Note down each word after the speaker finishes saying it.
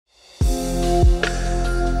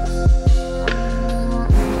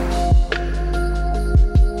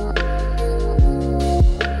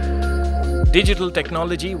Digital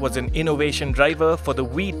technology was an innovation driver for the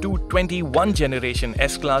V221 generation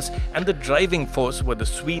S-Class, and the driving force were the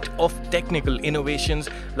suite of technical innovations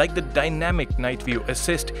like the dynamic night view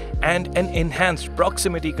assist and an enhanced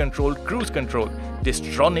proximity controlled cruise control,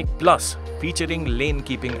 Distronic Plus, featuring lane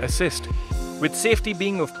keeping assist. With safety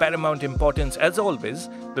being of paramount importance as always,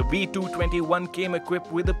 the V221 came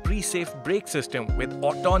equipped with a pre-safe brake system with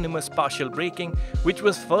autonomous partial braking, which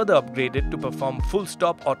was further upgraded to perform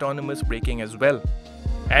full-stop autonomous braking as well.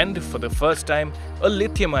 And for the first time, a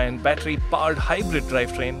lithium-ion battery-powered hybrid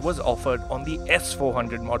drivetrain was offered on the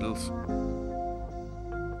S400 models.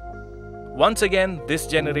 Once again, this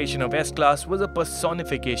generation of S-Class was a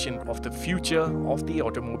personification of the future of the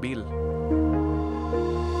automobile.